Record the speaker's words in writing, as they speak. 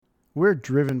We're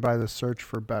driven by the search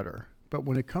for better, but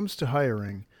when it comes to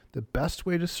hiring, the best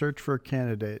way to search for a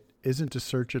candidate isn't to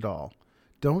search at all.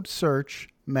 Don't search,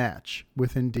 match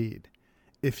with Indeed.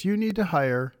 If you need to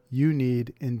hire, you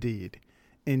need Indeed.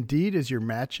 Indeed is your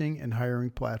matching and hiring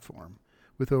platform.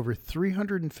 With over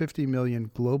 350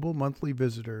 million global monthly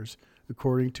visitors,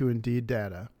 according to Indeed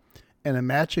data, and a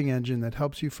matching engine that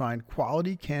helps you find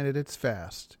quality candidates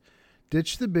fast.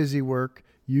 Ditch the busy work.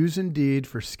 Use Indeed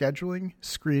for scheduling,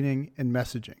 screening, and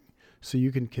messaging so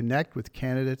you can connect with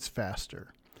candidates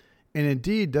faster. And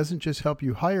Indeed doesn't just help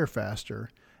you hire faster.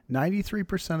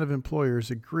 93% of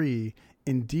employers agree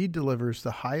Indeed delivers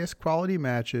the highest quality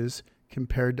matches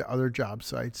compared to other job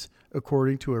sites,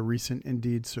 according to a recent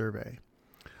Indeed survey.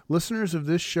 Listeners of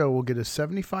this show will get a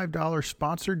 $75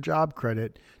 sponsored job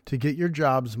credit to get your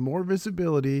jobs more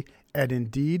visibility at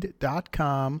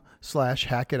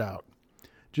Indeed.com/hackitout.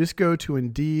 Just go to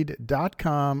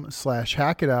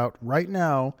Indeed.com/hackitout right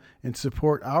now and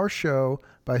support our show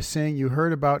by saying you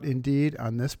heard about Indeed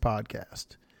on this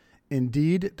podcast.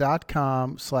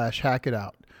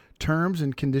 Indeed.com/hackitout. Terms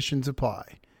and conditions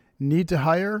apply. Need to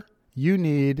hire? You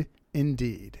need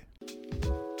Indeed.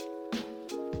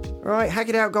 All right, Hack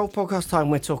It Out Golf Podcast time.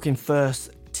 We're talking first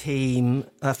tee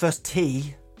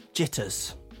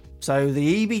jitters. So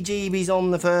the EBGBs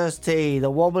on the first tee, the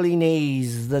wobbly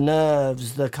knees, the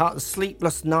nerves, the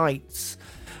sleepless nights,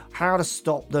 how to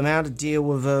stop them, how to deal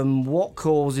with them, what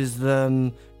causes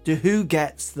them, who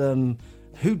gets them,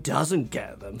 who doesn't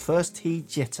get them. First tee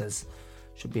jitters.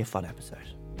 Should be a fun episode.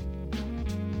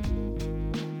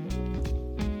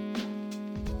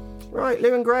 Right,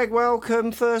 Lou and Greg,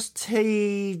 welcome. First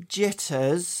tee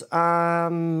jitters.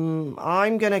 I'm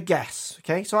going to guess,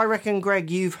 okay? So I reckon, Greg,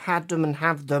 you've had them and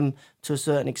have them to a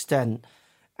certain extent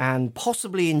and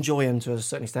possibly enjoy them to a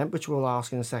certain extent, which we'll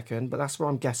ask in a second, but that's what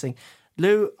I'm guessing.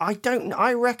 Lou,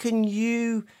 I reckon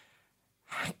you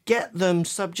get them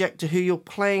subject to who you're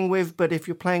playing with, but if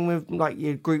you're playing with like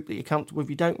your group that you're comfortable with,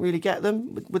 you don't really get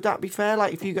them. Would that be fair?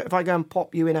 Like if I go and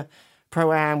pop you in a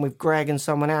Pro-Am with Greg and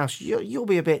someone else, you'll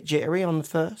be a bit jittery on the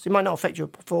first. It might not affect your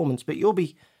performance, but you'll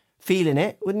be feeling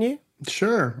it, wouldn't you?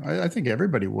 Sure. I think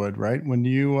everybody would, right? When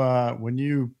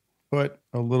you put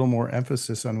a little more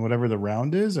emphasis on whatever the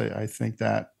round is, I think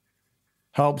that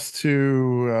helps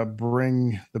to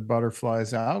bring the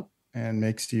butterflies out and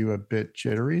makes you a bit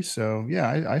jittery. So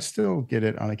yeah, I still get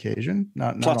it on occasion.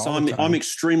 Not Plus, all the time. I'm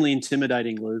extremely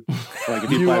intimidating, Lou. Like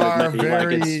if you You play are with me,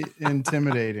 very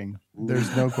intimidating.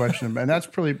 There's no question. And that's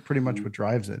pretty much what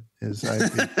drives it, is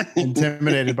I'd be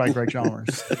intimidated by Greg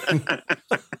Chalmers.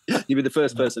 You'd be the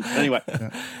first person. Anyway.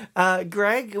 Yeah.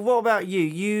 Greg, what about you?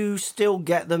 You still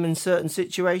get them in certain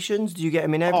situations? Do you get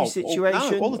them in every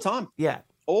situation? No, all the time. Yeah.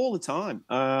 All the time.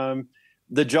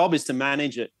 The job is to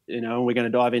manage it, and we're going to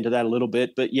dive into that a little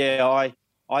bit. But yeah,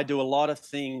 I do a lot of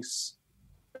things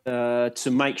to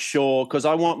make sure, because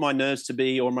I want my nerves to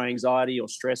be, or my anxiety or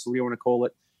stress, or whatever you want to call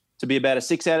it, to be about a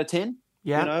 6 out of 10.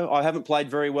 Yeah. I haven't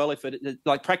played very well if it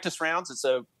like practice rounds.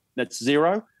 That's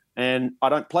 0, and I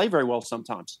don't play very well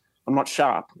sometimes. I'm not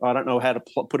sharp. I don't know how to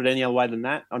put it any other way than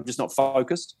that. I'm just not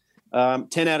focused.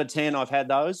 10 out of 10, I've had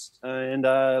those, and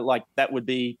like that would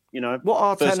be, what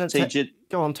are 10 out of 10?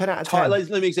 Go on, 10 out of 10.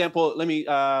 Let me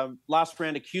last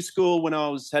round of Q School when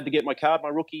I had to get my card my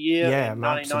rookie year in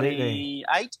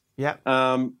 1998. Yeah.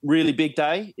 Really big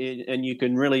day, and you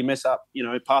can really mess up,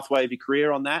 pathway of your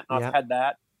career on that. I've had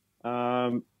that.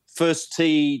 First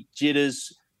tee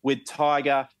jitters with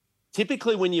Tiger.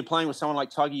 Typically, when you're playing with someone like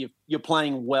Tiger, you're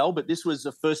playing well, but this was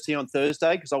the first tee on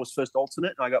Thursday because I was first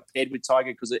alternate, and I got paired with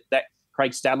Tiger because that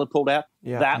Craig Stadler pulled out.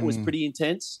 Yeah. That was pretty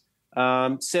intense.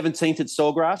 17th at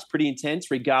Sawgrass, pretty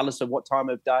intense, regardless of what time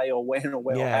of day or when or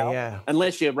where or how. Yeah.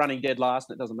 Unless you're running dead last,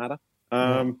 and it doesn't matter.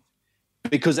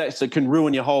 Because it can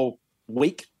ruin your whole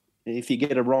week if you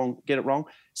get it wrong.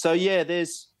 So yeah,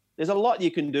 there's a lot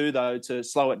you can do though to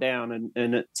slow it down,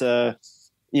 and it. The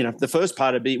first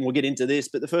part of it, and we'll get into this,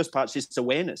 but the first part's just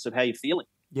awareness of how you're feeling.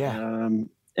 Yeah.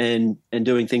 And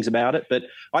doing things about it. But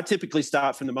I typically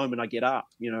start from the moment I get up,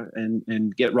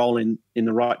 and get rolling in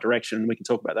the right direction. We can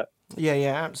talk about that. Yeah,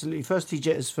 absolutely. First tee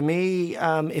jitters for me.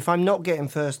 If I'm not getting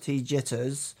first tee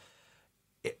jitters,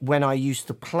 when I used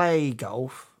to play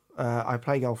golf, I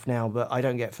play golf now, but I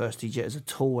don't get first tee jitters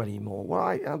at all anymore.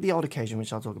 Well, the odd occasion,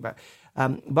 which I'll talk about.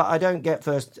 But I don't get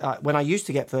when I used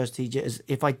to get first tee jitters,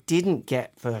 if I didn't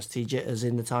get first tee jitters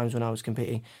in the times when I was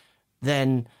competing,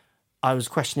 then I was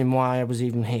questioning why I was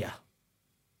even here.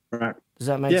 Right. Does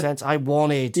that make sense? I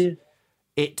wanted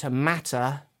it to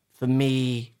matter for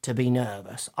me to be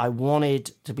nervous. I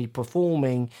wanted to be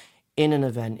performing in an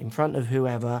event in front of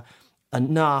whoever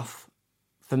enough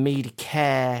for me to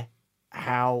care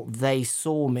how they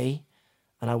saw me,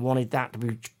 and I wanted that to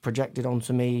be projected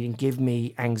onto me and give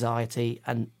me anxiety,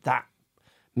 and that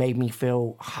made me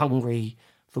feel hungry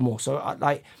for more. So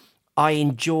I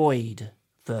enjoyed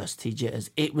first tee jitters.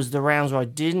 It was the rounds where I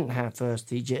didn't have first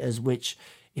tee jitters, which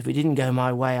if it didn't go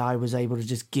my way, I was able to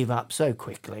just give up so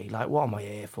quickly. Like, what am I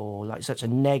here for? Like, such a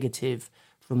negative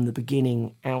from the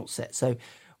beginning outset. So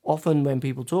often when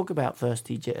people talk about first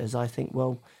tee jitters, I think,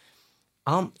 well,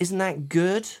 isn't that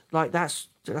good? Like,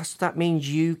 that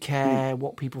means you care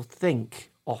what people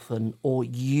think often, or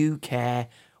you care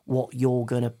what you're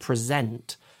going to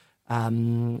present,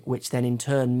 which then in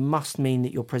turn must mean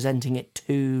that you're presenting it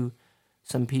to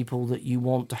some people that you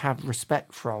want to have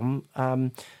respect from.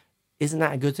 Isn't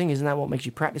that a good thing? Isn't that what makes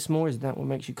you practice more? Isn't that what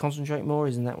makes you concentrate more?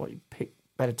 Isn't that what you pick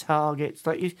better targets?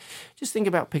 Like, you just think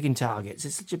about picking targets.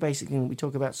 It's such a basic thing that we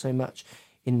talk about so much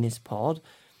in this pod.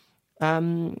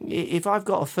 If I've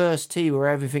got a first tee where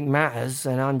everything matters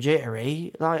and I'm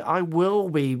jittery, like, I will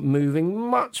be moving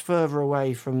much further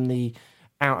away from the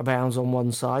out of bounds on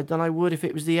one side than I would if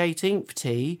it was the 18th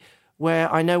tee,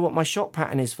 where I know what my shot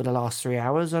pattern is for the last 3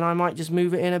 hours, and I might just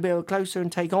move it in a bit closer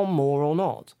and take on more or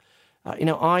not.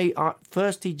 I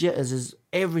first tee jitters is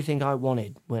everything I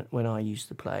wanted when I used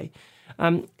to play.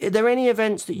 Are there any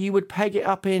events that you would peg it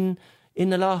up in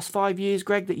the last 5 years,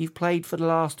 Greg, that you've played for the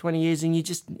last 20 years and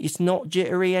it's not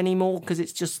jittery anymore because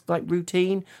it's just like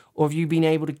routine? Or have you been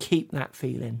able to keep that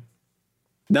feeling?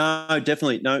 No,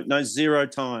 definitely. No, 0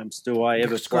 times do I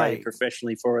ever play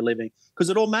professionally for a living,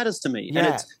 because it all matters to me.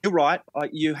 Yeah. And you're right.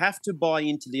 You have to buy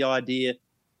into the idea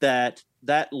that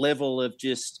level of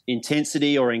just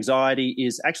intensity or anxiety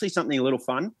is actually something a little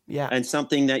fun, and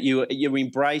something that you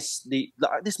embrace.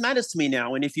 This matters to me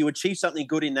now, and if you achieve something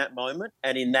good in that moment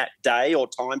and in that day or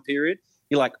time period,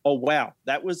 you're like, oh wow,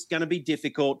 that was going to be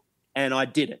difficult, and I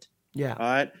did it. Yeah. All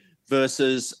right.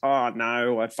 Versus, oh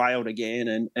no, I failed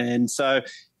again, and so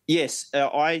yes,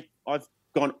 I've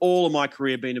gone all of my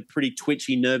career being a pretty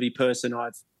twitchy, nervy person.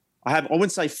 I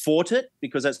wouldn't say fought it,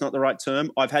 because that's not the right term.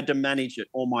 I've had to manage it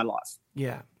all my life.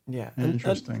 Yeah.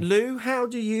 Interesting. And Lou, how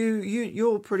do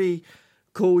you're pretty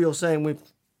cool. You're saying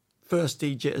with first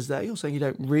tee jitters there, you're saying you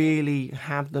don't really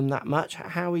have them that much.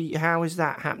 How is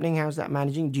that happening? How's that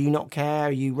managing? Do you not care?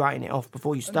 Are you writing it off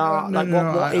before you start?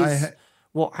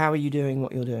 How are you doing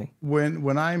what you're doing?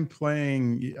 When I'm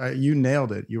playing, you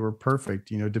nailed it. You were perfect.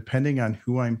 Depending on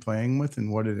who I'm playing with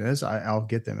and what it is, I'll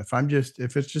get them.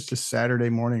 If it's just a Saturday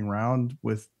morning round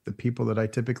with the people that I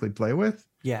typically play with,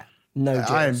 no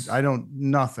jitters. I don't,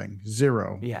 nothing,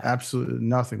 0, absolutely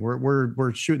nothing.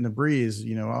 We're shooting the breeze,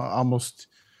 almost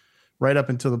right up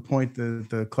until the point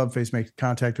the club face makes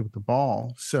contact with the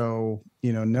ball. So,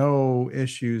 no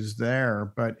issues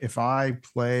there. But if I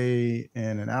play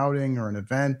in an outing or an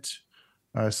event,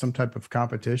 some type of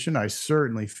competition, I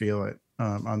certainly feel it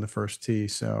on the first tee.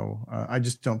 So I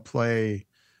just don't play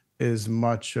as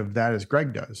much of that as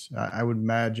Greg does. I would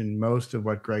imagine most of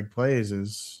what Greg plays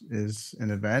is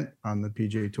an event on the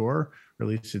PGA Tour, or at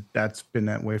least that's been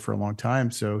that way for a long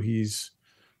time. So he's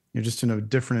just in a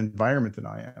different environment than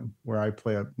I am, where I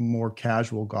play a more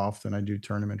casual golf than I do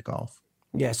tournament golf.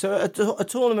 Yeah, so a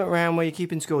tournament round where you're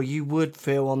keeping score, you would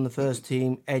feel on the first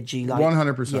team edgy, like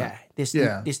 100%. This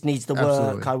needs the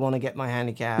absolutely. work. I want to get my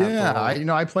handicap. Yeah,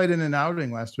 I played in an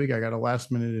outing last week. I got a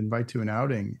last minute invite to an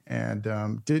outing and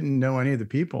didn't know any of the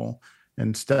people,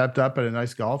 and stepped up at a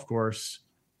nice golf course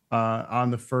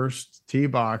on the first tee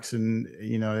box, and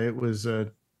it was a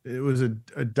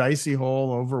dicey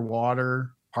hole over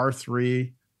water, par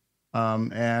 3,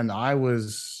 and I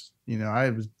was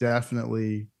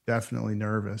definitely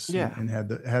nervous, and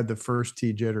had the first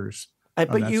tee jitters.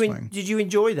 But did you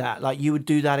enjoy that? Like, you would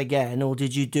do that again, or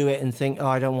did you do it and think, oh,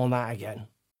 I don't want that again?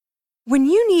 When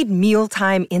you need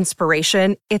mealtime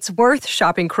inspiration, it's worth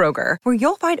shopping Kroger, where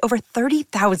you'll find over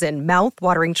 30,000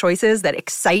 mouth-watering choices that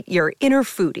excite your inner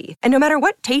foodie. And no matter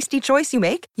what tasty choice you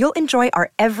make, you'll enjoy our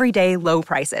everyday low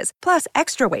prices, plus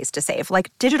extra ways to save,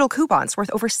 like digital coupons worth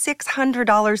over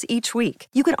 $600 each week.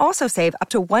 You can also save up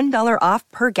to $1 off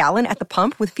per gallon at the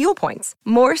pump with fuel points.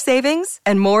 More savings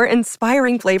and more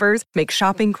inspiring flavors make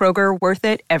shopping Kroger worth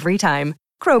it every time.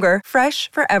 Kroger, fresh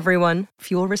for everyone.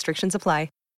 Fuel restrictions apply.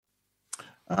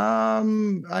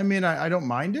 I don't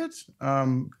mind it,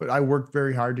 but I worked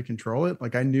very hard to control it.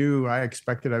 Like, I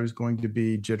expected I was going to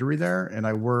be jittery there, and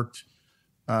I worked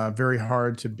very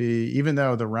hard to be, even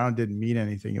though the round didn't mean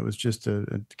anything. It was just a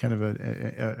kind of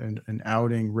an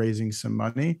outing, raising some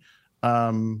money.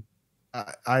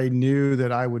 I knew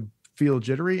that I would feel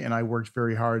jittery, and I worked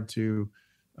very hard to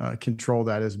control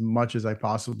that as much as I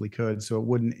possibly could, so it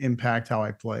wouldn't impact how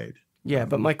I played. Yeah,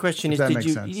 but my question is,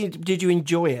 did you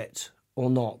enjoy it? or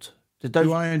not?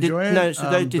 Do I enjoy it? No,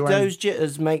 so did those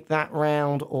jitters make that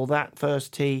round or that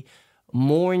first tee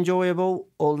more enjoyable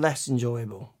or less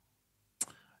enjoyable?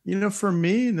 For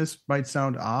me, and this might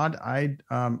sound odd, I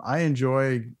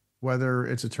enjoy, whether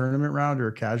it's a tournament round or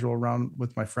a casual round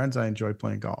with my friends, I enjoy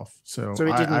playing golf. So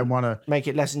I want to make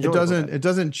it less enjoyable. It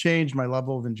doesn't change my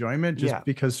level of enjoyment just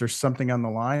because there's something on the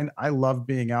line. I love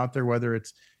being out there, whether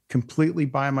it's completely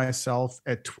by myself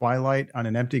at twilight on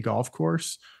an empty golf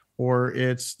course, or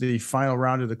it's the final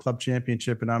round of the club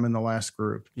championship and I'm in the last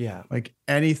group. Yeah. Like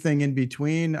anything in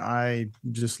between, I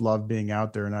just love being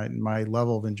out there, and my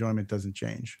level of enjoyment doesn't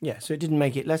change. Yeah. So it didn't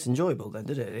make it less enjoyable then,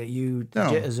 did it? The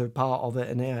jitters are part of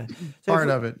it. And so part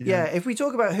of it. Yeah. If we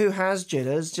talk about who has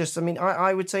jitters,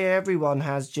 I would say everyone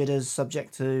has jitters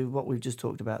subject to what we've just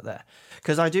talked about there.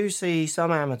 Because I do see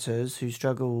some amateurs who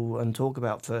struggle and talk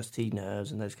about first tee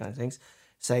nerves and those kind of things.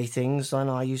 Say things, and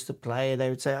I used to play, they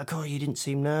would say, "Oh God, you didn't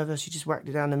seem nervous, you just whacked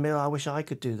it down the middle, I wish I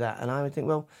could do that." And I would think,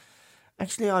 well,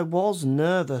 actually I was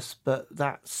nervous, but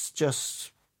that's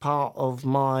just part of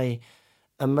my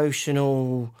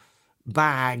emotional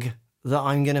bag that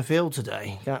I'm going to feel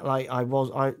today.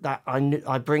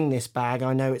 I bring this bag,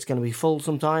 I know it's going to be full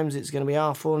sometimes, it's going to be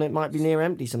half full, and it might be near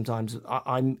empty sometimes.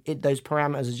 Those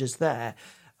parameters are just there.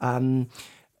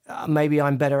 Maybe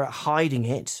I'm better at hiding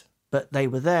it, but they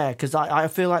were there, because I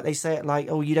feel like they say it like,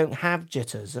 "Oh, you don't have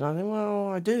jitters," and I think, well,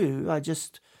 I do.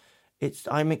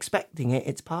 I'm expecting it.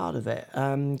 It's part of it.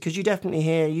 Because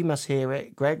you must hear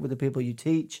it, Greg, with the people you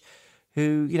teach,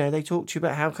 who they talk to you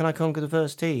about how can I conquer the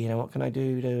first tee? What can I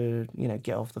do to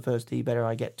get off the first tee better?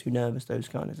 I get too nervous. Those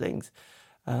kind of things.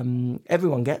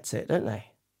 Everyone gets it, don't they?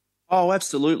 Oh,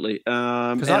 absolutely.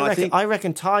 Because I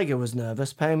reckon Tiger was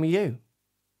nervous playing with you.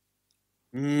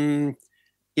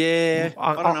 Yeah,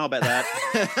 I don't know about that.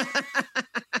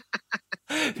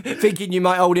 Thinking you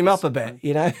might hold him up a bit,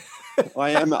 I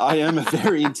am a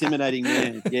very intimidating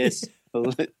man. Yes.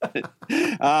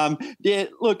 Yeah.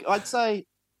 Look, I'd say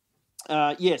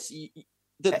yes.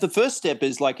 The first step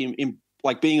is like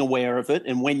like being aware of it,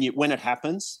 and when it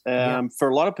happens. For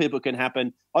a lot of people, it can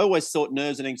happen. I always thought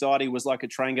nerves and anxiety was like a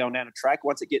train going down a track.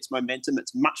 Once it gets momentum,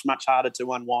 it's much harder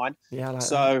to unwind. Yeah.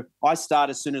 I start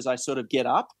as soon as I sort of get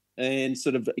up. And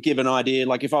sort of give an idea,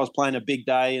 like if I was playing a big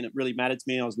day and it really mattered to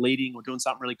me, I was leading or doing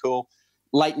something really cool,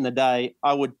 late in the day,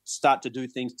 I would start to do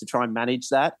things to try and manage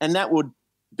that. And that would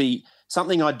be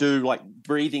something I do like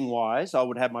breathing-wise. I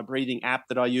would have my breathing app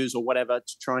that I use or whatever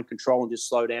to try and control and just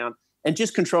slow down and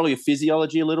just control your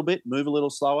physiology a little bit, move a little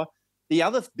slower. The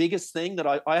other biggest thing that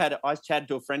I chatted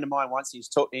to a friend of mine once,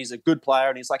 he's a good player,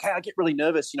 and he's like, "Hey, I get really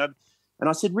nervous, And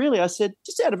I said, "Really?" I said,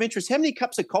 "Just out of interest, how many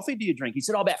cups of coffee do you drink?" He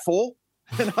said, "Oh, about 4.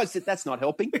 And I said, "That's not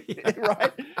helping."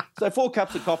 Right? So 4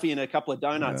 cups of coffee and a couple of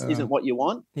donuts isn't what you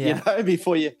want,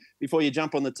 before you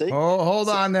jump on the tee. Oh, hold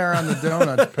on there on the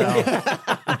donuts, pal.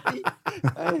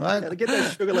 Get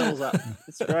those sugar levels up.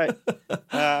 It's great.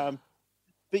 But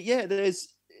yeah, there's,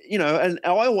 and I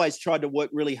always tried to work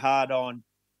really hard on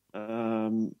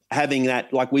having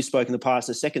that, like we spoke in the past,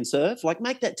 a second serve, like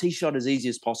make that tee shot as easy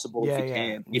as possible if you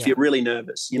can. If you're really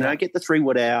nervous, get the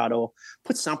 3-wood out or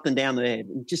put something down there.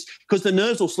 Just because the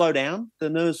nerves will slow down, the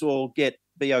nerves will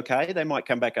be okay. They might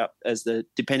come back up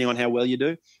depending on how well you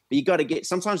do. But you got to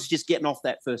sometimes it's just getting off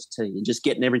that first tee and just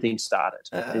getting everything started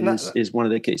is one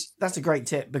of the keys. That's a great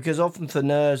tip, because often for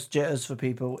nerves, jitters for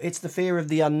people, it's the fear of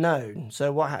the unknown.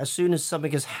 So as soon as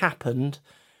something has happened,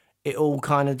 it all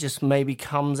kind of just maybe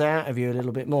comes out of you a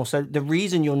little bit more. So the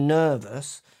reason you're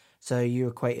nervous, so you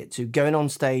equate it to going on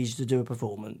stage to do a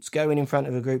performance, going in front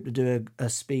of a group to do a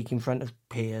speak in front of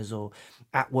peers, or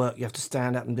at work you have to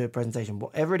stand up and do a presentation,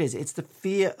 whatever it is, it's the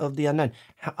fear of the unknown.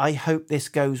 I hope this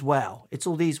goes well. It's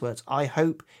all these words. I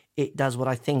hope it does what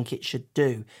I think it should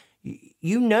do.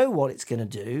 You know what it's going to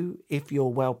do if you're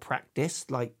well practiced,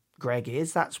 like Greg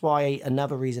is. That's why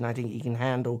another reason I think he can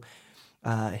handle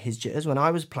his jitters. When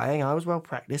I was playing, I was well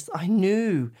practiced. I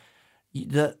knew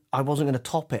that I wasn't going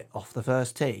to top it off the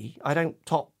first tee. I don't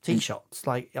top tee shots.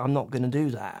 Like, I'm not going to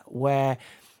do that. Where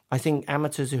I think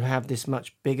amateurs who have this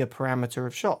much bigger parameter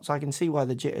of shots, I can see why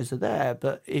the jitters are there.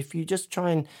 But if you just try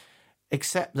and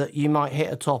accept that you might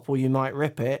hit a top or you might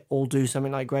rip it, or do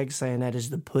something like Greg's saying, that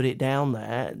is to put it down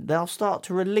there, they'll start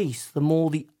to release the more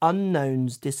the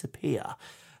unknowns disappear.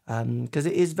 Because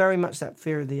it is very much that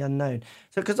fear of the unknown.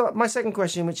 So, because my second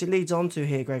question, which it leads on to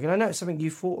here, Greg, and I know it's something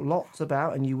you thought lots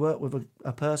about, and you work with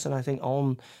a person, I think,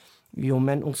 on your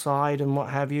mental side and what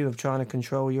have you, of trying to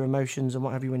control your emotions and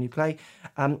what have you when you play.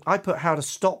 I put how to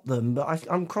stop them, but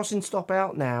I'm crossing stop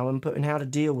out now and putting how to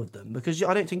deal with them, because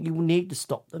I don't think you need to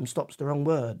stop them. Stop's the wrong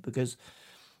word, because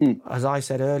as I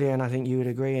said earlier, and I think you would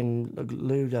agree, and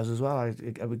Lou does as well,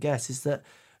 I would guess, is that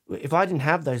if I didn't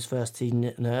have those first tee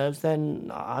nerves,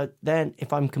 then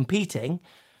if I'm competing,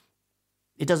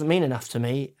 it doesn't mean enough to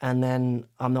me, and then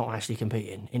I'm not actually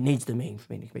competing. It needs to mean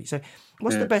for me to compete. So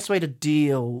what's the best way to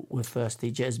deal with first tee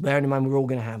jitters, bearing in mind we're all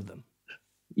going to have them?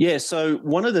 Yeah, so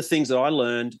one of the things that I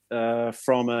learned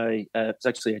from it's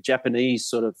actually a Japanese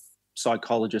sort of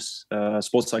psychologist,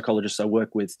 sports psychologist I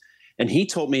work with, and he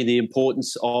taught me the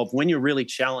importance of when you're really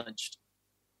challenged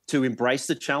to embrace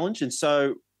the challenge. And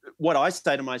so what I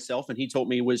say to myself, and he taught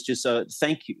me, was just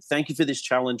thank you for this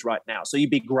challenge right now. So you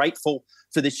be grateful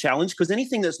for this challenge, because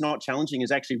anything that's not challenging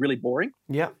is actually really boring.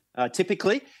 Yeah.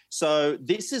 Typically. So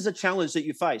this is a challenge that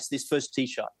you face, this first tee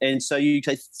shot. And so you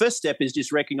take first step is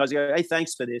just recognizing, hey,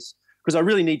 thanks for this, because I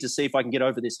really need to see if I can get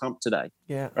over this hump today.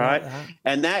 Yeah. Right.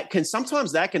 And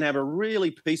sometimes that can have a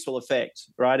really peaceful effect,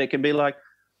 right? It can be like,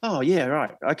 oh, yeah,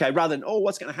 right. Okay. Rather than,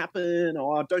 what's going to happen?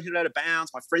 Oh, don't hit it out of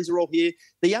bounds. My friends are all here.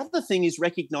 The other thing is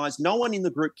recognize no one in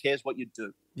the group cares what you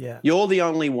do. Yeah. You're the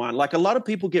only one. Like, a lot of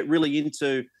people get really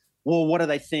into, well, what do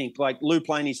they think? Like Lou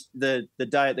playing the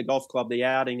day at the golf club, the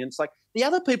outing. And it's like the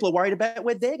other people are worried about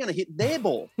where they're going to hit their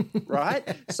ball,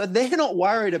 right? So they're not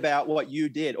worried about what you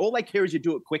did. All they care is you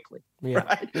do it quickly,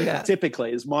 right? Yeah.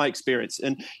 Typically is my experience.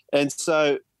 And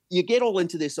so you get all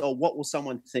into this, what will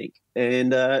someone think?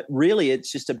 And really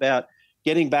it's just about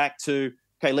getting back to,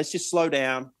 okay, let's just slow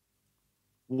down,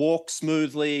 walk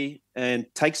smoothly, and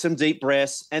take some deep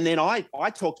breaths. And then I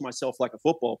talk to myself like a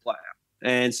football player.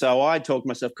 And so I talk to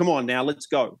myself, come on now, let's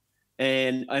go.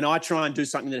 And I try and do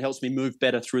something that helps me move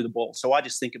better through the ball. So I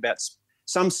just think about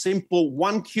some simple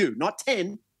one cue, not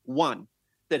 10, one,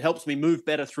 that helps me move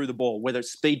better through the ball, whether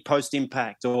it's speed post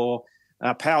impact or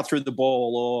power through the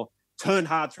ball or turn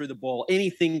hard through the ball,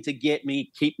 anything to get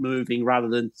me keep moving rather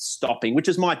than stopping, which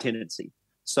is my tendency.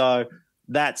 So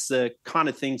that's the kind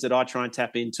of things that I try and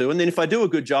tap into. And then if I do a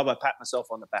good job, I pat myself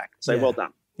on the back and say, well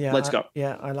done. Yeah, let's go.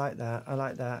 Yeah, I like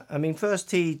that. I mean, first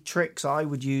tee tricks I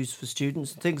would use for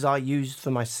students, things I used for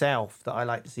myself that I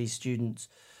like to see students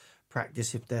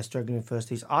practice if they're struggling with first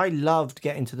tees. I loved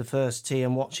getting to the first tee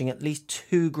and watching at least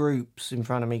two groups in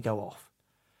front of me go off,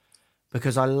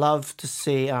 because I love to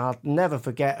see, and I'll never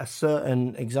forget a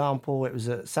certain example. It was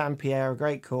at Saint Pierre, a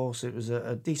great course. It was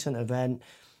a decent event.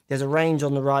 There's a range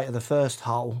on the right of the first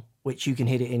hole, which you can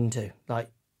hit it into,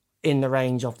 like in the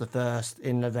range of the first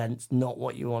in the event's not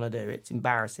what you want to do. It's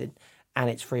embarrassing, and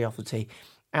it's free off the tee,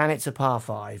 and it's a par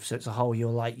 5, so it's a hole you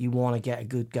want to get a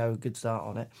good start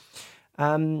on it.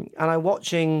 And I'm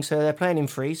watching, so they're playing in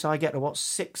free, so I get to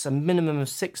watch a minimum of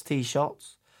 6 tee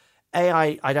shots.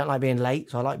 I don't like being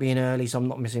late, so I like being early, so I'm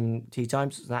not missing tee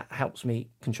times. So that helps me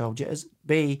control jitters.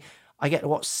 B, I get to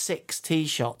watch 6 tee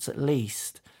shots at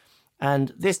least.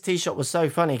 And this tee shot was so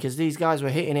funny because these guys were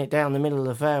hitting it down the middle of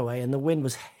the fairway and the wind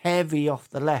was heavy off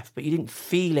the left, but you didn't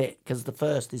feel it because the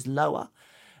first is lower.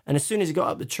 And as soon as it got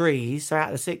up the trees, so out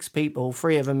of the 6 people,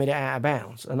 3 of them hit it out of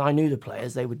bounds. And I knew the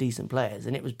players, they were decent players.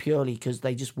 And it was purely because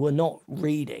they just were not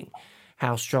reading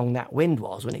how strong that wind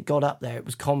was. When it got up there, it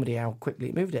was comedy how quickly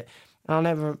it moved it. And I'll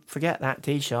never forget that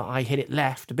tee shot. I hit it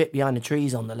left, a bit behind the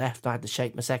trees on the left. I had to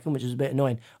shake my second, which was a bit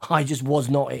annoying. I just was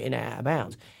not hitting it out of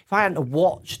bounds. If I hadn't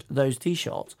watched those tee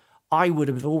shots, I would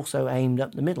have also aimed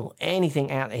up the middle.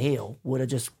 Anything out the heel would have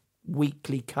just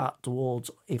weakly cut towards,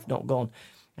 if not gone,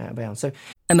 out of bounds. So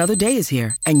another day is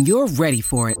here, and you're ready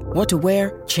for it. What to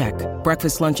wear? Check.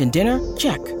 Breakfast, lunch, and dinner?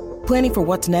 Check. Planning for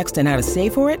what's next and how to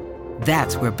save for it?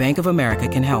 That's where Bank of America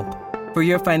can help. For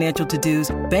your financial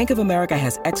to-dos, Bank of America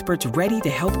has experts ready to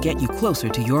help get you closer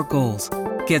to your goals.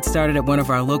 Get started at one of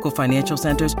our local financial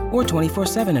centers or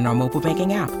 24/7 in our mobile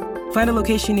banking app. Find a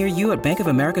location near you at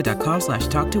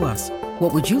bankofamerica.com/talktous.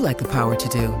 What would you like the power to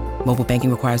do? Mobile banking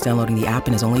requires downloading the app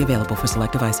and is only available for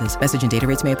select devices. Message and data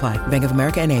rates may apply. Bank of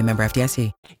America NA, member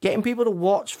FDIC. Getting people to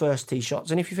watch first tee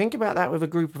shots, and if you think about that with a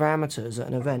group of amateurs at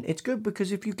an event, it's good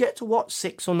because if you get to watch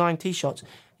 6 or 9 tee shots,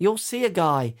 you'll see a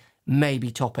guy maybe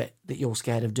top it that you're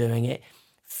scared of doing it,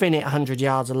 fin it 100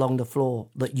 yards along the floor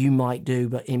that you might do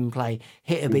but in play,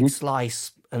 hit a big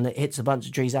slice and it hits a bunch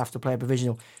of trees after play a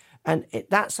provisional. And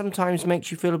that sometimes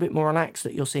makes you feel a bit more relaxed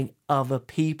that you're seeing other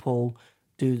people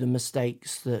do the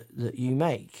mistakes that you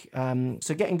make.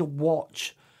 So getting to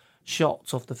watch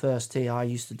shots off the first tee I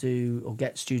used to do or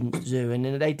get students to do, and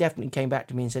then they definitely came back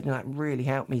to me and said, that really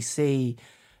helped me see,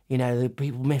 the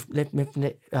people missed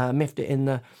it in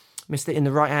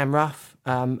the right-hand rough,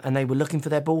 and they were looking for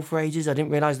their ball for ages. I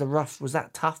didn't realise the rough was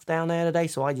that tough down there today,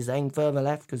 so I just aimed further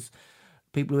left because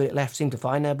people who hit left seem to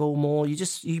find their ball more.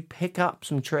 You pick up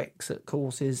some tricks at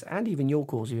courses, and even your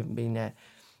course, you haven't been there.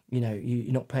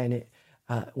 You're not playing it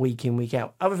week in, week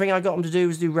out. Other thing I got them to do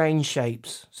was do range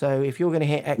shapes. So if you're going to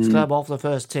hit X club off the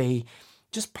first tee,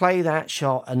 just play that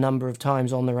shot a number of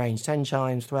times on the range, 10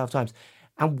 times, 12 times,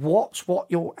 and watch what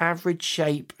your average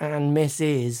shape and miss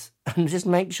is, and just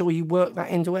make sure you work that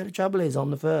into where the trouble is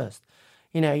on the first.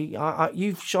 You know,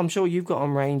 I'm sure you've got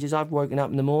on ranges. I've woken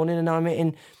up in the morning and I'm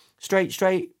hitting straight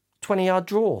 20-yard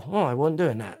draw. Oh, I wasn't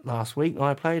doing that last week when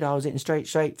I played. I was hitting straight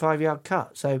 5-yard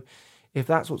cut. So if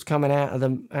that's what's coming out of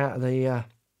the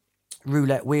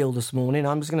roulette wheel this morning,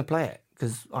 I'm just going to play it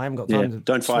because I haven't got time to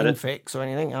don't fight it, fix or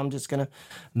anything. I'm just going to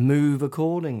move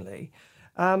accordingly.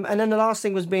 And then the last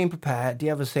thing was being prepared.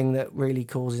 The other thing that really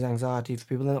causes anxiety for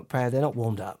people, they're not prepared, they're not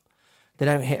warmed up. They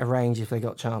don't hit a range if they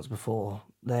got chance before.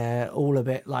 They're all a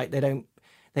bit like they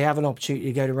have an opportunity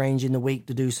to go to range in the week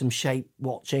to do some shape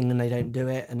watching and they don't do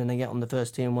it. And then they get on the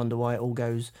first tee and wonder why it all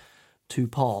goes to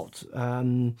pot.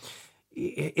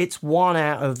 It's one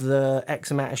out of the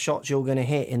X amount of shots you're going to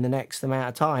hit in the next amount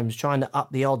of times. Trying to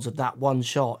up the odds of that one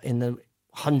shot in the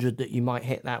 100 that you might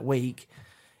hit that week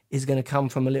is going to come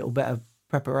from a little bit of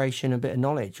preparation, a bit of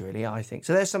knowledge, really, I think.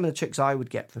 So there's some of the tricks I would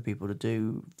get for people to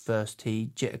do first tee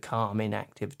jitter calming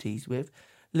activities with.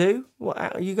 Lou,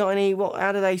 what you got any?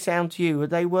 How do they sound to you? Would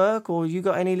they work, or you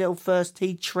got any little first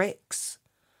tee tricks?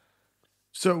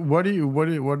 So what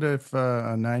if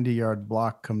a 90-yard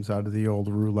block comes out of the old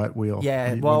roulette wheel?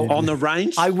 Yeah, on the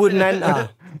range, I wouldn't enter.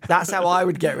 That's how I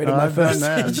would get rid of my first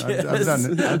tee.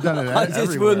 I've done it. I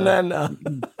just wouldn't enter.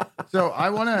 So I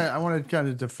want to kind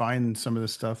of define some of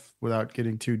this stuff without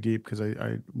getting too deep because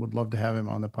I would love to have him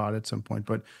on the pod at some point.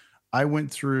 But I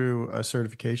went through a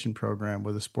certification program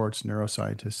with a sports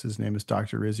neuroscientist. His name is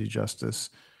Dr. Izzy Justice.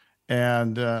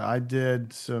 And I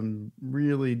did some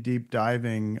really deep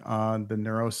diving on the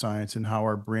neuroscience and how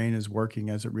our brain is working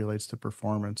as it relates to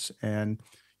performance. And,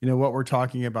 you know, what we're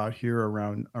talking about here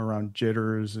around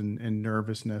jitters and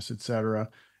nervousness, et cetera,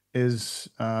 is,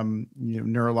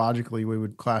 neurologically, we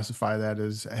would classify that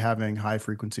as having high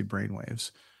frequency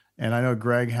brainwaves. And I know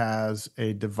Greg has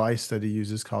a device that he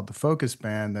uses called the Focus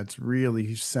Band that's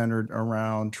really centered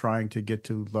around trying to get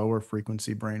to lower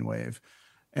frequency brainwave.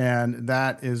 And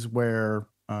that is where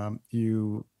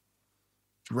you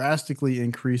drastically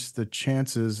increase the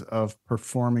chances of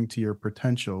performing to your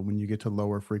potential when you get to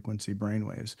lower frequency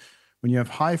brainwaves. When you have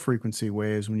high frequency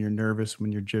waves, when you're nervous,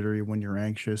 when you're jittery, when you're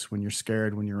anxious, when you're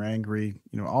scared, when you're angry,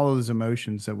 all of those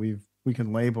emotions that we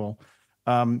can label,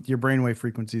 your brainwave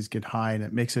frequencies get high, and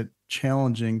it makes it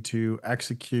challenging to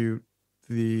execute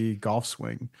the golf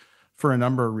swing for a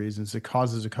number of reasons. It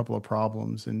causes a couple of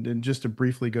problems. And just to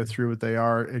briefly go through what they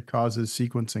are, it causes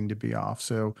sequencing to be off.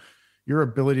 So your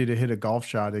ability to hit a golf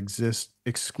shot exists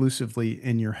exclusively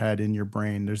in your head, in your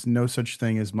brain. There's no such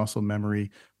thing as muscle memory.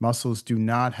 Muscles do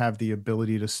not have the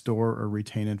ability to store or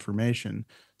retain information.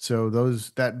 So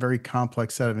that very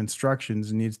complex set of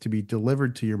instructions needs to be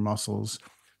delivered to your muscles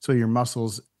so your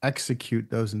muscles execute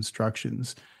those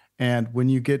instructions. And when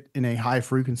you get in a high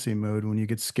frequency mode, when you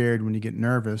get scared, when you get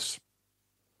nervous,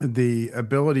 the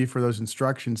ability for those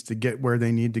instructions to get where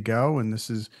they need to go, and this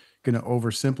is going to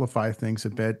oversimplify things a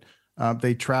bit,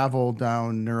 they travel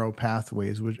down neural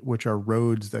pathways, which are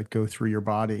roads that go through your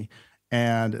body.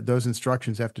 And those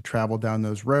instructions have to travel down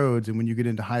those roads. And when you get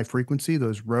into high frequency,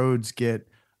 those roads get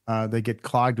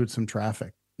clogged with some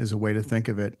traffic, is a way to think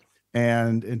of it.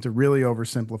 And to really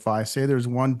oversimplify, say there's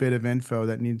one bit of info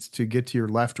that needs to get to your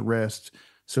left wrist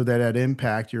so that at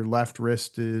impact, your left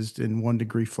wrist is in 1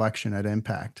 degree flexion at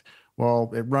impact.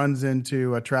 Well, it runs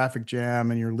into a traffic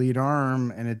jam in your lead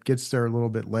arm and it gets there a little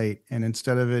bit late. And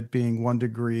instead of it being 1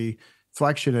 degree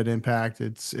flexion at impact,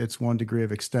 it's 1 degree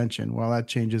of extension. Well, that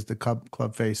changes the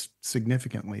club face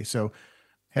significantly. So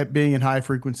being in high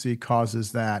frequency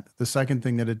causes that. The second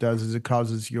thing that it does is it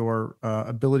causes your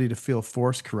ability to feel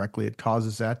force correctly. It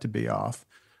causes that to be off.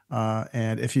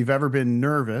 And if you've ever been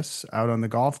nervous out on the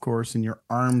golf course and your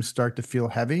arms start to feel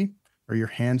heavy or your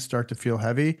hands start to feel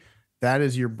heavy, that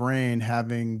is your brain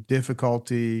having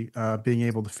difficulty being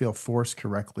able to feel force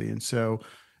correctly. And so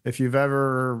if you've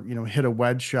ever, hit a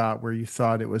wedge shot where you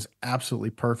thought it was absolutely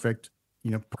perfect,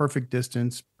 perfect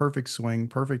distance, perfect swing,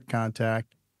 perfect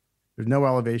contact, there's no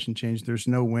elevation change, there's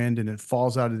no wind, and it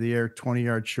falls out of the air 20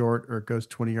 yards short or it goes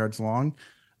 20 yards long,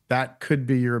 that could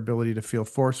be your ability to feel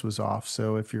force was off.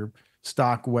 So if your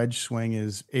stock wedge swing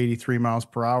is 83 miles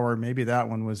per hour, maybe that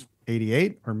one was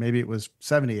 88 or maybe it was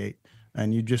 78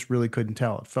 and you just really couldn't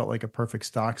tell. It felt like a perfect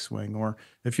stock swing. Or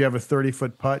if you have a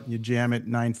 30-foot putt and you jam it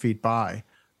 9 feet by,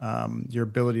 your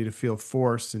ability to feel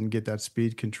force and get that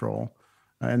speed control.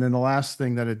 And then the last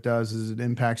thing that it does is it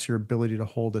impacts your ability to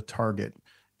hold a target.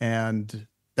 And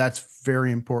that's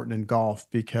very important in golf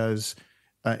because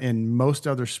In most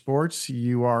other sports,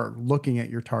 you are looking at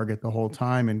your target the whole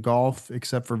time. In golf,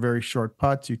 except for very short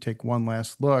putts, you take one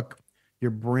last look.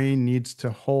 Your brain needs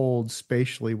to hold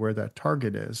spatially where that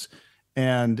target is.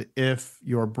 And if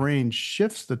your brain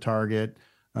shifts the target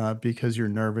because you're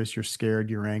nervous, you're scared,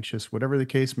 you're anxious, whatever the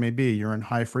case may be, you're in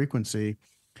high frequency.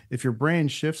 If your brain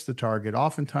shifts the target,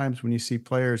 oftentimes when you see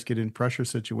players get in pressure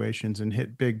situations and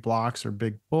hit big blocks or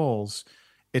big pulls,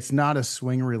 it's not a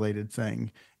swing related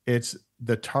thing. It's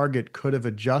the target could have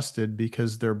adjusted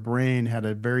because their brain had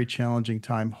a very challenging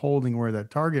time holding where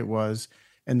that target was.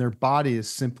 And their body is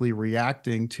simply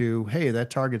reacting to, hey, that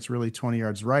target's really 20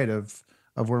 yards right of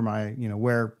where my,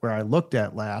 where I looked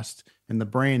at last. And the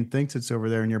brain thinks it's over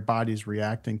there and your body's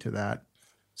reacting to that.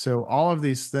 So all of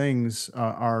these things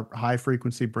are high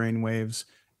frequency brain waves.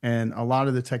 And a lot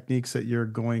of the techniques that you're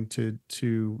going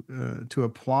to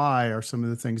apply are some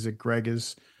of the things that Greg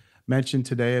has mentioned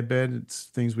today a bit. It's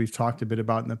things we've talked a bit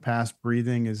about in the past.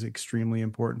 Breathing is extremely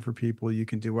important for people. You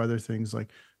can do other things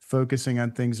like focusing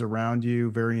on things around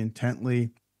you very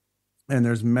intently. And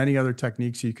there's many other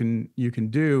techniques you can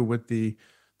do with the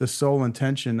sole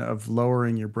intention of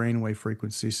lowering your brainwave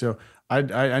frequency. So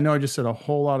I know I just said a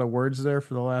whole lot of words there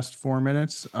for the last 4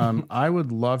 minutes. I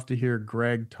would love to hear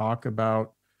Greg talk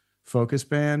about Focus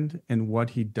Band and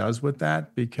what he does with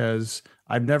that, because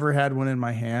I've never had one in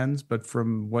my hands, but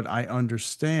from what I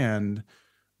understand,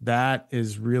 that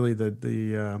is really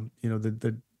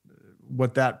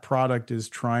what that product is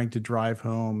trying to drive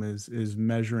home is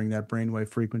measuring that brainwave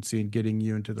frequency and getting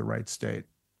you into the right state.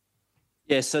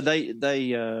 Yeah, so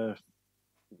they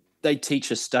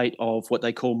teach a state of what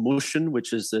they call mushin,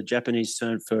 which is the Japanese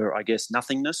term for, I guess,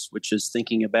 nothingness, which is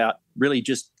thinking about really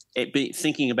just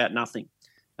thinking about nothing.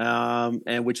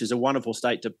 And which is a wonderful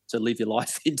state to live your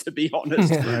life in, to be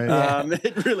honest.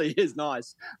 It really is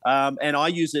nice. And I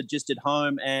use it just at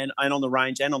home and on the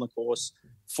range and on the course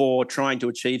for trying to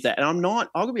achieve that. And I'm going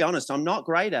to be honest, I'm not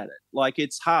great at it. Like,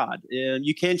 it's hard.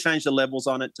 You can change the levels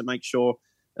on it to make sure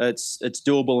it's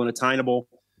doable and attainable.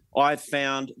 I've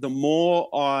found the more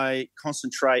I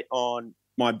concentrate on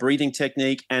my breathing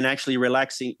technique and actually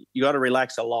relaxing, you got to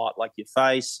relax a lot, like your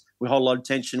face. We hold a lot of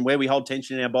tension, where we hold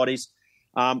tension in our bodies.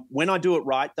 When I do it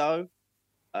right, though,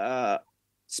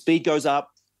 speed goes up.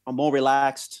 I'm more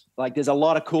relaxed. Like, there's a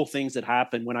lot of cool things that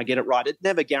happen when I get it right. It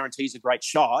never guarantees a great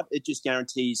shot. It just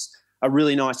guarantees a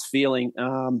really nice feeling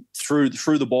through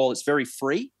the ball. It's very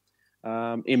free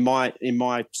in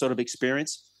my sort of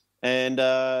experience. And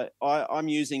I'm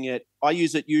using it. I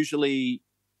use it usually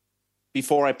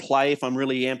before I play. If I'm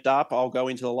really amped up, I'll go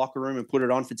into the locker room and put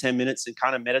it on for 10 minutes and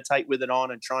kind of meditate with it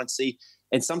on and try and see.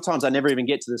 And sometimes I never even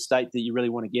get to the state that you really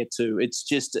want to get to. It's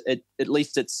just at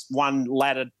least it's one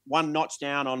notch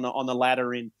down on the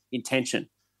ladder in tension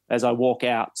as I walk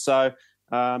out. So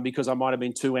because I might have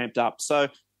been too amped up. So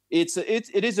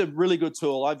it is a really good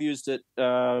tool. I've used it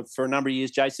for a number of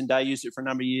years. Jason Day used it for a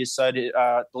number of years. So did,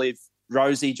 I believe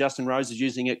Justin Rose is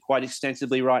using it quite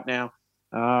extensively right now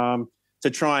to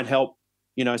try and help,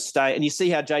 stay. And you see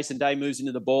how Jason Day moves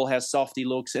into the ball, how soft he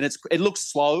looks, and it looks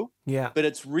slow. Yeah. But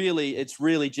it's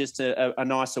really just a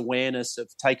nice awareness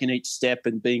of taking each step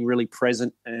and being really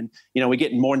present. And we're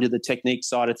getting more into the technique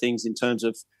side of things in terms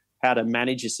of how to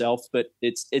manage yourself. But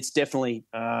it's definitely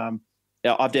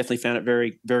I've definitely found it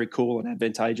very, very cool and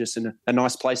advantageous and a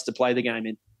nice place to play the game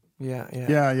in.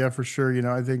 Yeah, for sure.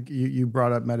 I think you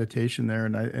brought up meditation there,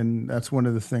 and that's one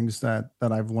of the things that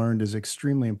I've learned is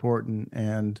extremely important.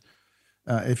 And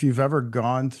if you've ever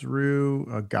gone through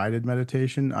a guided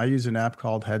meditation, I use an app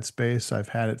called Headspace. I've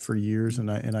had it for years,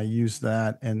 and I use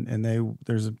that. And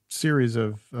there's a series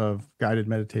of guided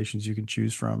meditations you can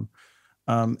choose from.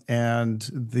 And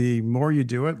the more you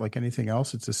do it, like anything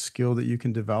else, it's a skill that you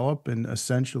can develop. And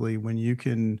essentially, when you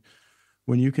can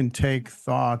take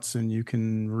thoughts and you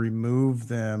can remove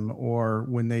them, or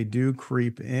when they do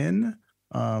creep in,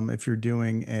 if you're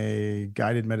doing a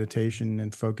guided meditation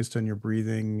and focused on your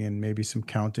breathing and maybe some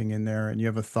counting in there, and you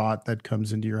have a thought that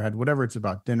comes into your head, whatever it's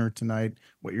about, dinner tonight,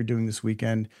 what you're doing this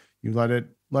weekend, you let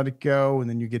it go, and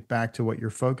then you get back to what you're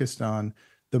focused on.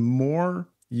 The more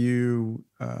you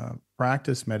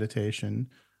practice meditation,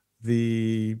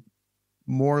 the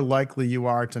more likely you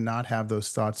are to not have those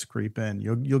thoughts creep in.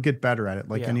 You'll get better at it,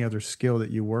 like any other skill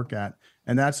that you work at.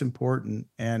 And that's important.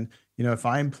 And, if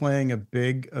I'm playing a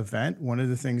big event, one of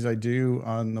the things I do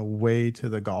on the way to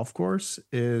the golf course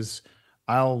is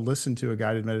I'll listen to a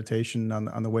guided meditation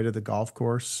on the way to the golf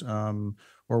course, or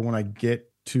when I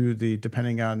get to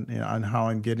depending on how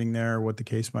I'm getting there, what the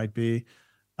case might be.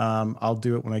 I'll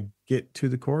do it when I get to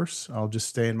the course. I'll just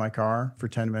stay in my car for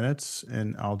 10 minutes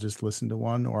and I'll just listen to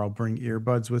one, or I'll bring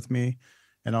earbuds with me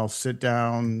and I'll sit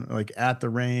down like at the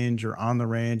range or on the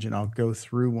range, and I'll go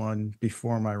through one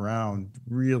before my round,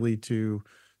 really to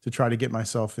try to get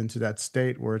myself into that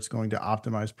state where it's going to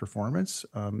optimize performance.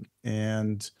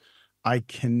 And I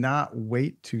cannot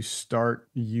wait to start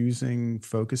using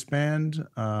Focus Band.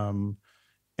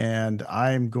 And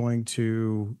I'm going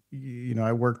to,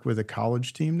 I work with a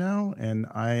college team now, and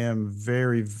I am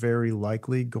very, very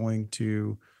likely going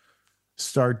to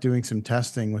start doing some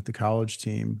testing with the college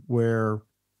team where,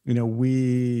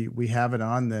 we have it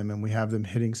on them and we have them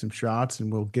hitting some shots,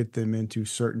 and we'll get them into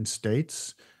certain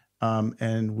states.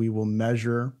 And we will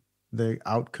measure the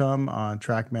outcome on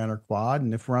TrackMan or Quad.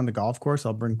 And if we're on the golf course,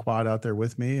 I'll bring Quad out there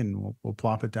with me, and we'll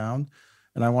plop it down.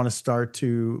 And I want to start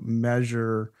to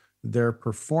measure their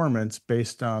performance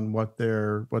based on what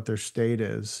their state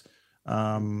is,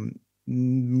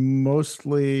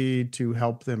 mostly to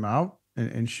help them out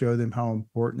and show them how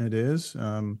important it is.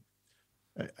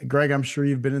 Greg, I'm sure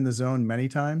you've been in the zone many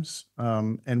times.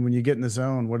 And when you get in the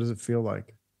zone, what does it feel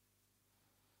like?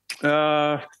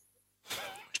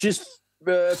 Just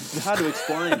hard to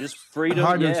explain. Just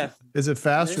freedom. Is it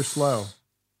fast or slow?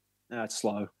 No, it's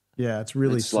slow. Yeah, it's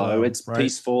really slow. It's right?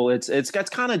 peaceful. It's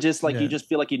kind of just like you just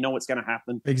feel like you know what's going to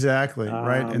happen. Exactly,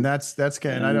 right. And that's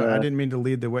kind. I didn't mean to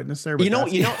lead the witness there, but no,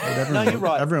 you're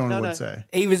right. Everyone would say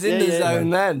he was in the zone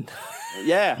then.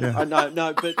 Yeah.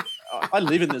 No, but I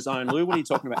live in the zone, Lou. What are you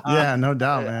talking about? Yeah, no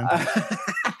doubt, man.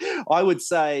 I would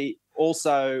say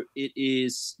also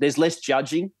there's less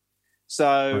judging.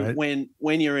 So when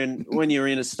you're in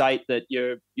a state that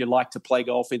you like to play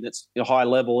golf in, that's a high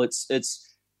level, it's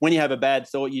when you have a bad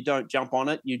thought, you don't jump on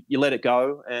it, you let it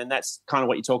go. And that's kind of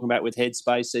what you're talking about with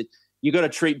Headspace. You got to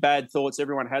treat bad thoughts.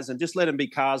 Everyone has them. Just let them be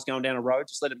cars going down a road.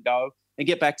 Just let them go and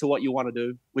get back to what you want to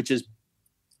do, which is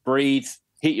breathe,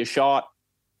 hit your shot,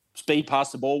 speed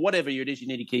past the ball, whatever it is you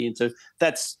need to key into.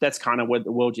 That's kind of what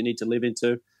the world you need to live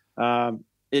into.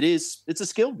 It's a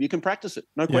skill. You can practice it.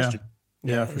 No question.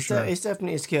 Yeah, for sure. It's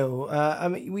definitely a skill. I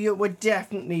mean, we're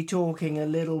definitely talking a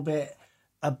little bit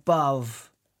above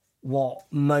what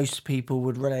most people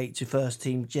would relate to first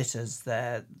team jitters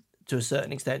there to a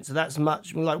certain extent. So that's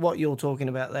much like what you're talking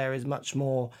about there is much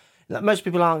more like most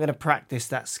people aren't going to practice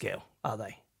that skill, are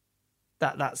they?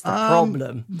 That's the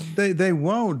problem. They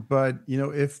won't, but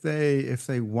if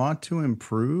they want to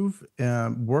improve,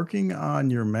 working on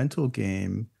your mental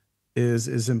game is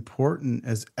as important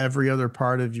as every other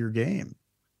part of your game.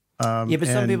 But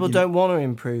some people don't want to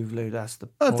improve, Lou. That's the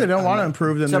point. If they don't want to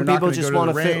improve, then they're not going to go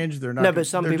to the range. But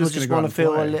some people just want to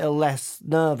feel a little less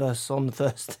nervous on the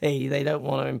first tee. They don't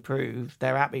want to improve.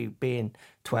 They're happy being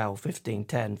 12, 15,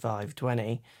 10, 5,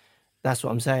 20. That's what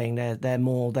I'm saying.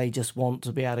 They just want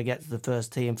to be able to get to the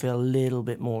first tee and feel a little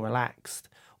bit more relaxed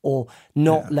or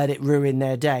not let it ruin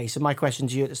their day. So my question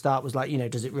to you at the start was like,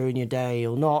 does it ruin your day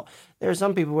or not? There are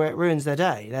some people where it ruins their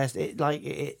day.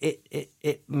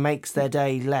 It makes their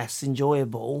day less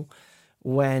enjoyable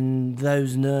when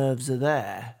those nerves are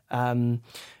there.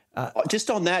 Just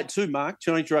on that too, Mark,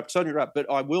 sorry to interrupt, but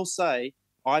I will say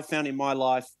I found in my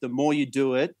life the more you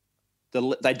do it,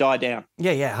 they die down.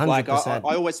 Yeah, 100%. Like I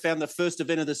always found the first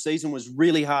event of the season was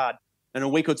really hard. And a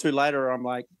week or two later, I'm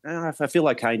like, I feel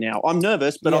okay now. I'm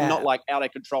nervous, but I'm not like out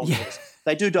of control. Yeah.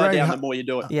 They do die down the more you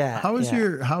do it. Yeah. How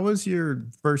was your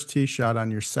first tee shot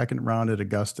on your second round at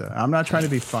Augusta? I'm not trying to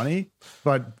be funny,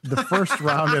 but the first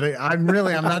round I'm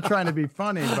not trying to be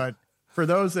funny, but for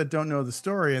those that don't know the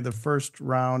story, in the first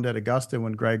round at Augusta,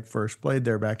 when Greg first played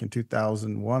there back in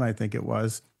 2001, I think it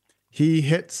was, he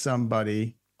hit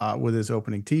somebody with his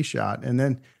opening tee shot, and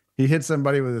then he hit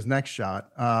somebody with his next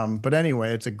shot. But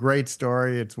anyway, it's a great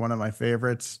story. It's one of my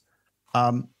favorites.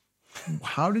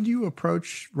 How did you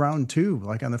approach round two,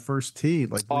 like on the first tee?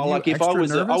 Like, if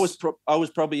I was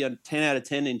probably a 10 out of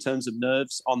 10 in terms of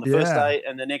nerves on the first day,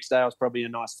 and the next day I was probably a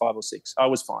nice 5 or 6. I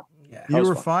was fine. Yeah, you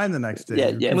were fine the next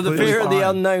day. Yeah. Well, the fear of the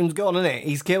unknown's gone, isn't it?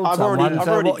 He's killed someone.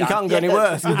 You can't go any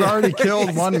worse. You've already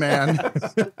killed one man.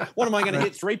 What am I going to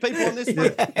hit 3 people on this?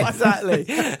 Exactly.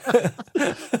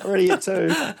 Already hit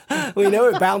 2. We know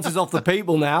it bounces off the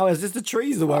people now. It's just the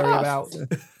trees to worry about.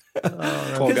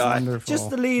 Poor guy. Just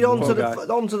to lead onto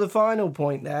the final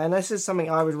point there, and this is something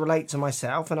I would relate to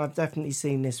myself, and I've definitely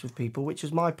seen this with people, which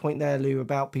was my point there, Lou,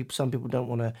 about people. Some people don't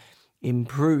want to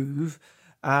improve,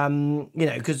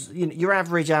 because your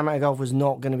average amateur golfer is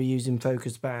not going to be using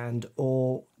Focus Band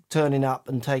or turning up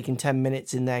and taking 10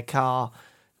 minutes in their car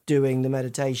doing the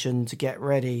meditation to get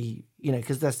ready,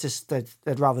 because that's just,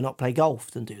 they'd rather not play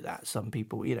golf than do that. Some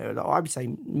people, I would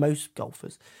say most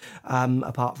golfers,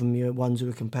 apart from ones who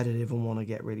are competitive and want to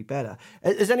get really better.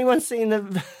 Has anyone seen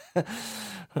the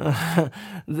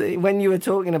When you were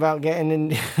talking about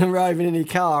arriving in your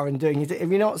car and doing it,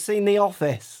 have you not seen The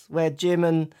Office where Jim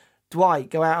and Dwight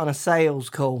go out on a sales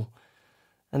call?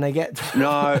 And they get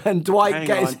and Dwight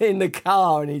gets in the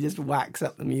car and he just whacks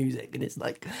up the music and it's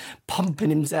like pumping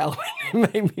himself.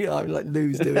 It made me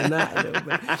lose doing that a little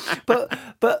bit.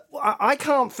 But I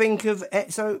can't think of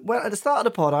it. So at the start of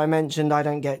the pod I mentioned I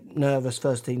don't get nervous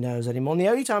first tee nerves anymore. And the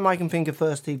only time I can think of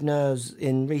first tee nerves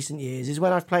in recent years is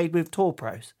when I've played with tour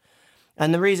pros.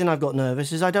 And the reason I've got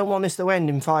nervous is I don't want this to end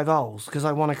in 5 holes because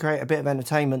I want to create a bit of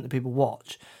entertainment that people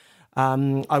watch.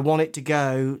 I want it to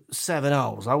go 7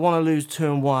 holes. I want to lose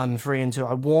 2-1, 3-2.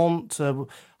 I want to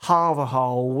halve a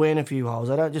hole, win a few holes.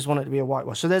 I don't just want it to be a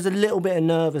whitewash. So there's a little bit of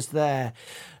nervous there.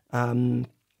 And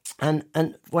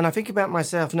when I think about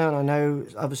myself now, and I know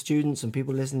other students and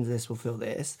people listening to this will feel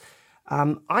this,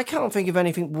 I can't think of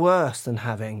anything worse than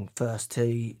having first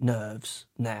tee nerves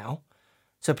now.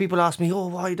 So people ask me,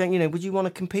 why don't would you want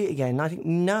to compete again? And I think,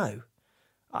 no.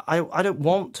 I don't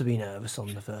want to be nervous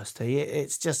on the first tee.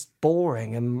 It's just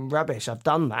boring and rubbish. I've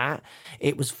done that.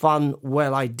 It was fun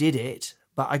while I did it,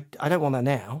 but I don't want that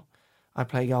now. I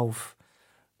play golf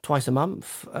twice a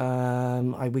month.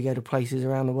 We go to places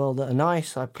around the world that are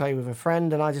nice. I play with a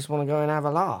friend and I just want to go and have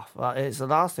a laugh. It's the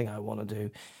last thing I want to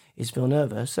do is feel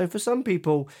nervous. So for some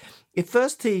people, if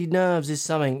first tee nerves is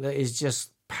something that is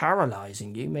just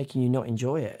paralysing you, making you not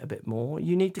enjoy it a bit more,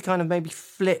 you need to kind of maybe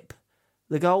flip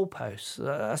the goalposts.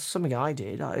 That's something I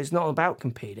did. It's not about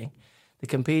competing.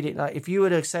 If you were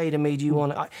to say to me, do you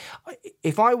want to...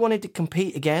 if I wanted to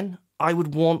compete again, I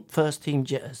would want first team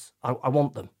jitters. I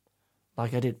want them,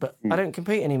 like I did. But I don't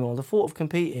compete anymore. The thought of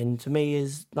competing, to me,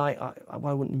 is like, I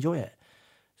wouldn't enjoy it.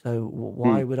 So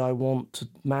why would I want to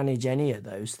manage any of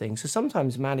those things? So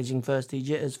sometimes managing first tee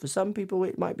jitters, for some people,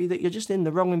 it might be that you're just in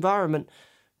the wrong environment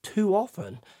too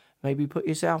often. Maybe put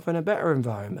yourself in a better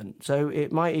environment. So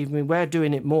it might even be, we're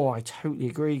doing it more. I totally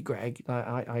agree, Greg.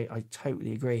 I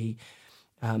totally agree.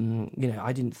 I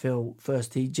didn't feel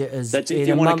first tee jitters in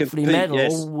a monthly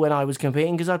medal when I was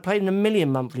competing because I played in a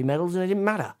million monthly medals and it didn't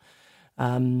matter.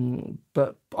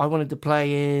 But I wanted to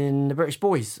play in the British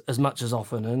Boys as much as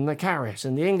often, and the Carris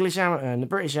and the English Amateur and the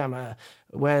British Amateur,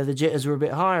 where the jitters were a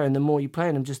bit higher, and the more you play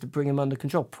in them, just to bring them under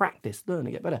control, practice, learn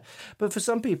to get better. But for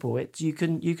some people, you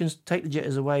can take the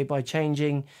jitters away by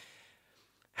changing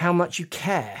how much you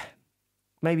care.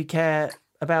 Maybe care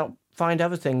about, find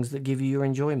other things that give you your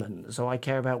enjoyment. So I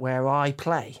care about where I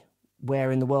play,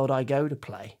 where in the world I go to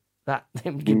play.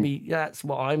 That's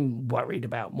what I'm worried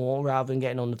about more, rather than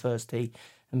getting on the first tee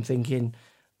and thinking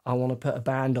I want to put a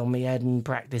band on my head and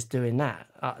practice doing that.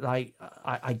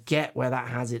 I get where that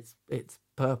has its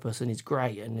purpose and it's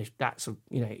great, and if that's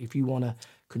if you want to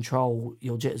control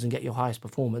your jitters and get your highest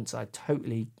performance, I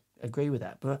totally agree with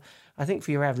that. But I think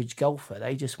for your average golfer,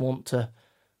 they just want to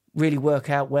really work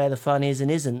out where the fun is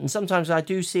and isn't. And sometimes I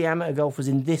do see amateur golfers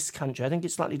in this country, I think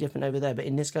it's slightly different over there, but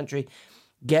in this country,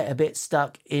 get a bit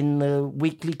stuck in the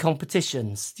weekly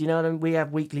competitions. Do you know what I mean? We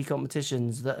have weekly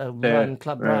competitions that are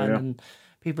club run, and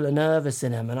people are nervous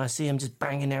in them, and I see them just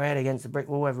banging their head against the brick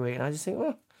wall every week, and I just think,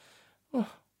 why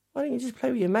don't you just play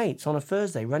with your mates on a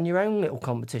Thursday? Run your own little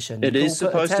competition. It is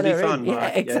supposed to be fun, right? Yeah,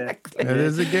 exactly. It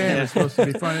is a game. It's supposed to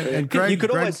be fun. And Greg,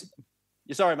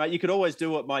 sorry, mate. You could always do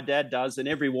what my dad does, and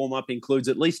every warm-up includes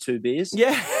at least 2 beers.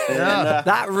 Yeah,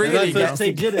 that really first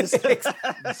tee jitters.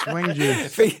 Swing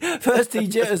juice. First tee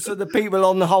jitters for the people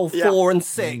on the hole 4 and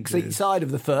 6 each side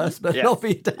of the first, but not for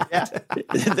your dad.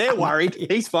 Yeah. They're worried.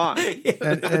 He's fine.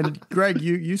 And Greg,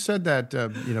 you said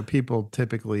that people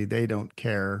typically they don't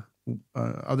care.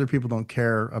 Other people don't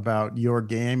care about your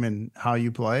game and how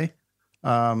you play,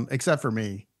 except for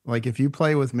me. Like if you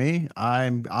play with me,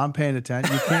 I'm paying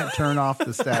attention. You can't turn off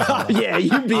the stat. Yeah,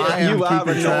 you are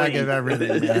keeping track of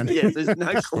everything, man. Yes, there's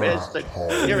no question.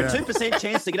 You're a 2%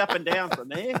 chance to get up and down from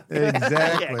there.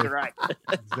 Exactly. Yeah, you're right.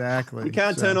 Exactly. You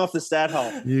can't turn off the stat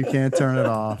hole. You can't turn it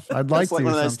off. I'd like to one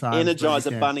of those sometimes.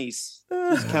 Energizer bunnies.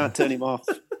 Just can't turn him off.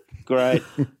 Great.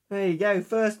 There you go.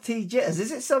 First tee jitters.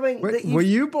 Is it something that will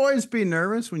you boys be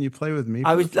nervous when you play with me?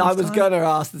 I was going to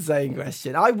ask the same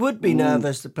question. I would be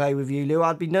nervous to play with you, Lou.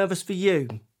 I'd be nervous for you.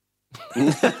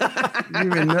 You'd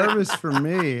be nervous for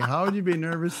me. How would you be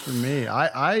nervous for me?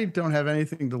 I don't have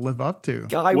anything to live up to.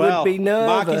 I would be nervous.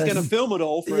 Mark is going to film it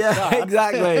all for a start.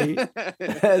 Exactly.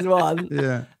 There's one.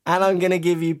 Yeah. And I'm going to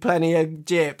give you plenty of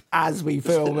jip as we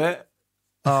film it.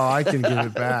 Oh, I can give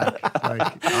it back.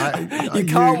 You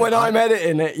can't when I'm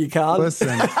editing it. You can't. Listen,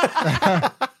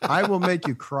 I will make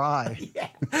you cry. Yeah.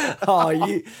 Oh,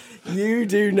 you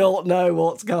do not know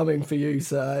what's coming for you,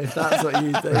 sir. If that's what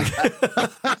you think.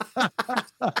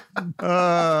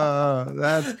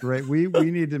 That's great. We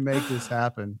need to make this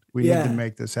happen. We need to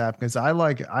make this happen because I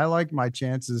like my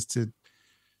chances to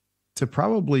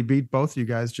probably beat both you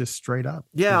guys just straight up.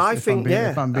 Yeah, I think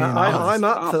if I'm being honest. I'm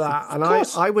up for that, and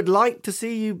I would like to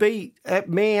see you beat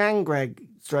me and Greg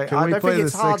straight. Can we play the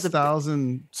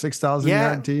 6,000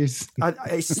 yard tees?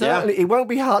 It won't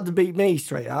be hard to beat me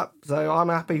straight up. So I'm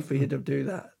happy for you to do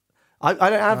that. I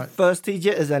don't have first tee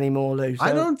jitters anymore, Lou. So.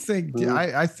 I don't think.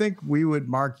 I think we would,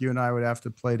 Mark. You and I would have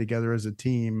to play together as a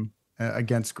team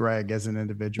against Greg as an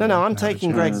individual. No, I'm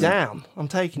taking Greg down. I'm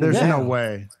taking. There's him down. no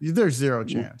way. There's zero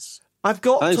chance. I've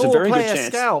got tour player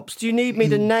scalps. Do you need me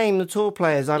to name the tour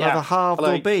players I've either halved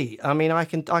or beat? I mean, I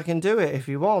can do it if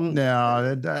you want.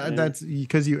 No, that's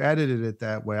because you edited it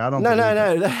that way. I don't.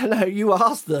 No. You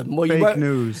asked them. Well, fake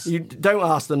news. You don't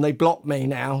ask them. They block me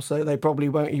now, so they probably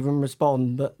won't even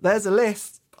respond. But there's a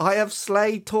list. I have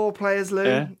slayed tour players, Lou.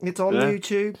 Yeah. It's on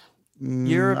YouTube.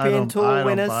 European Tour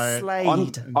winners slayed.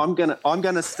 I'm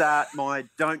gonna start my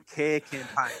don't care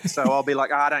campaign. So I'll be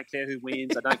like, I don't care who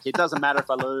wins. I don't care. It doesn't matter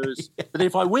if I lose. But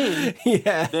if I win,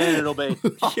 then it'll be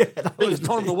biggest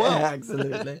tournament in the world. Yeah,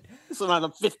 absolutely. It's another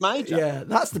fifth major. Yeah,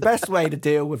 that's the best way to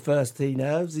deal with first tee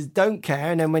nerves is don't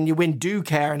care, and then when you win, do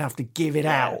care and have to give it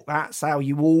out. That's how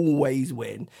you always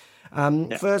win.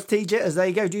 First tee jitters, there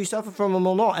you go. Do you suffer from them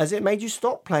or not? Has it made you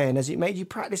stop playing? Has it made you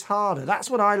practice harder? That's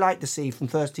what I like to see from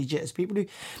first tee jitters. People who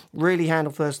really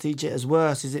handle first tee jitters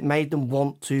worse is it made them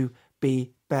want to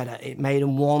be better. It made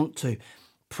them want to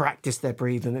practice their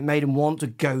breathing. It made them want to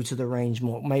go to the range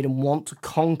more. It made them want to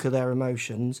conquer their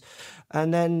emotions.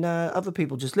 And then other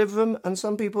people just live with them. And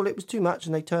some people, it was too much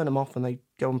and they turn them off and they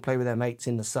go and play with their mates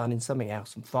in the sun in something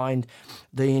else and find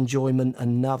the enjoyment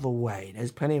another way.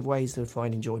 There's plenty of ways to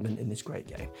find enjoyment in this great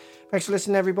game. Thanks for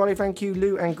listening, everybody. Thank you,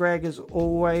 Lou and Greg, as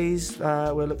always.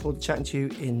 We'll look forward to chatting to you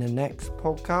in the next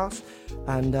podcast.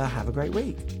 And have a great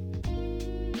week.